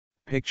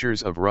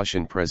Pictures of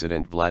Russian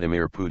President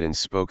Vladimir Putin's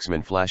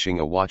spokesman flashing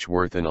a watch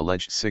worth an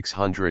alleged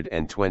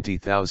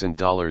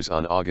 $620,000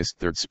 on August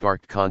 3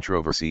 sparked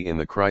controversy in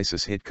the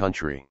crisis-hit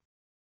country.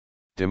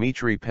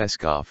 Dmitry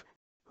Peskov,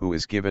 who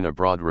is given a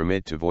broad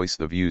remit to voice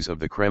the views of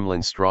the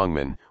Kremlin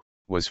strongman,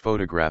 was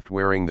photographed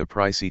wearing the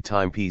pricey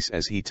timepiece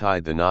as he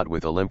tied the knot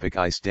with Olympic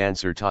ice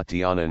dancer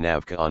Tatiana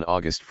Navka on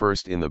August 1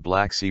 in the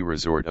Black Sea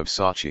resort of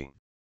Sochi.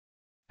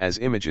 As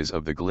images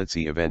of the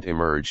glitzy event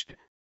emerged,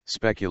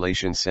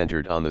 speculation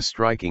centered on the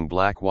striking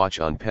black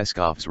watch on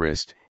Peskov's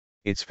wrist,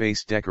 its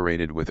face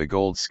decorated with a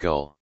gold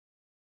skull.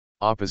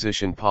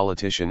 Opposition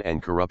politician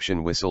and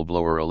corruption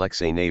whistleblower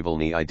Alexei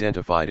Navalny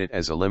identified it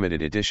as a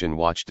limited edition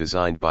watch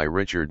designed by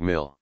Richard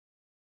Mille.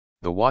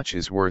 The watch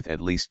is worth at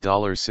least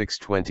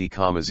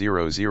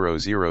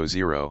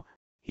 $620,000,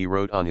 he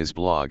wrote on his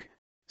blog,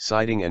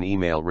 citing an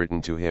email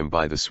written to him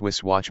by the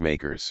Swiss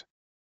watchmakers.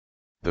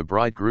 The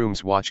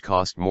bridegroom's watch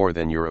cost more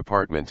than your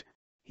apartment,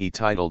 he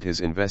titled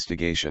his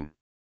investigation.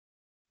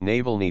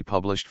 Navalny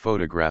published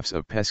photographs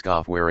of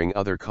Peskov wearing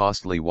other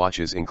costly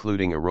watches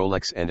including a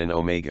Rolex and an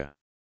Omega.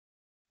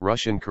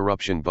 Russian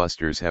corruption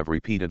busters have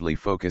repeatedly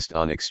focused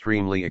on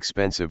extremely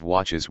expensive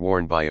watches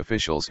worn by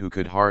officials who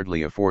could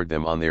hardly afford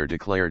them on their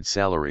declared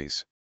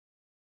salaries.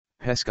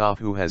 Peskov,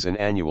 who has an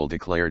annual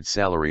declared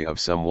salary of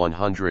some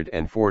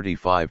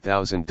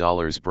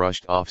 $145,000,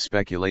 brushed off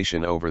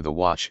speculation over the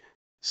watch,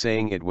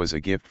 saying it was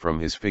a gift from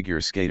his figure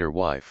skater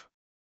wife.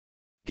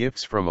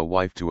 Gifts from a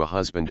wife to a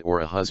husband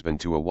or a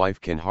husband to a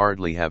wife can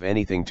hardly have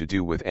anything to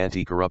do with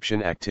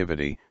anti-corruption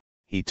activity,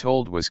 he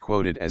was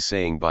quoted as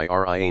saying by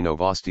RIA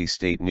Novosti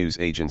state news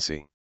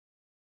agency.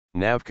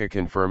 Navka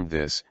confirmed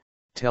this,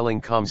 telling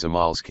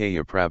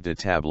Komsomolskaya Pravda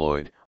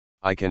tabloid,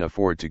 "I can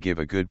afford to give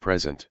a good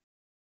present."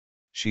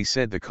 She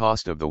said the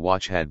cost of the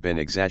watch had been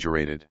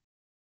exaggerated.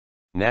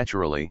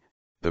 Naturally,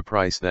 the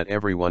price that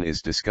everyone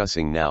is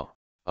discussing now,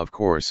 of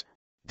course,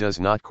 does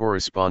not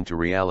correspond to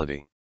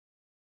reality.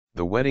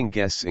 The wedding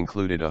guests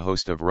included a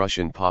host of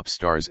Russian pop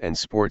stars and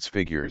sports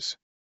figures.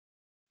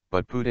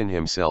 But Putin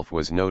himself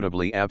was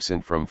notably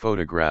absent from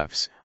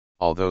photographs,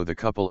 although the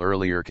couple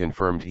earlier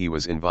confirmed he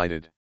was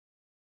invited.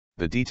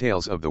 The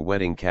details of the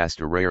wedding cast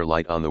a rare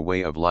light on the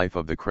way of life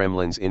of the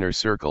Kremlin's inner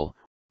circle,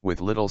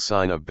 with little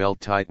sign of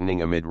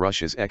belt-tightening amid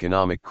Russia's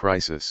economic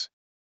crisis.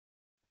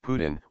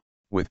 Putin,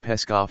 with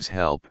Peskov's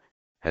help,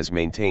 has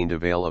maintained a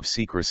veil of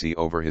secrecy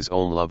over his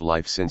own love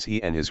life since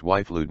he and his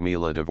wife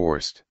Lyudmila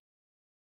divorced.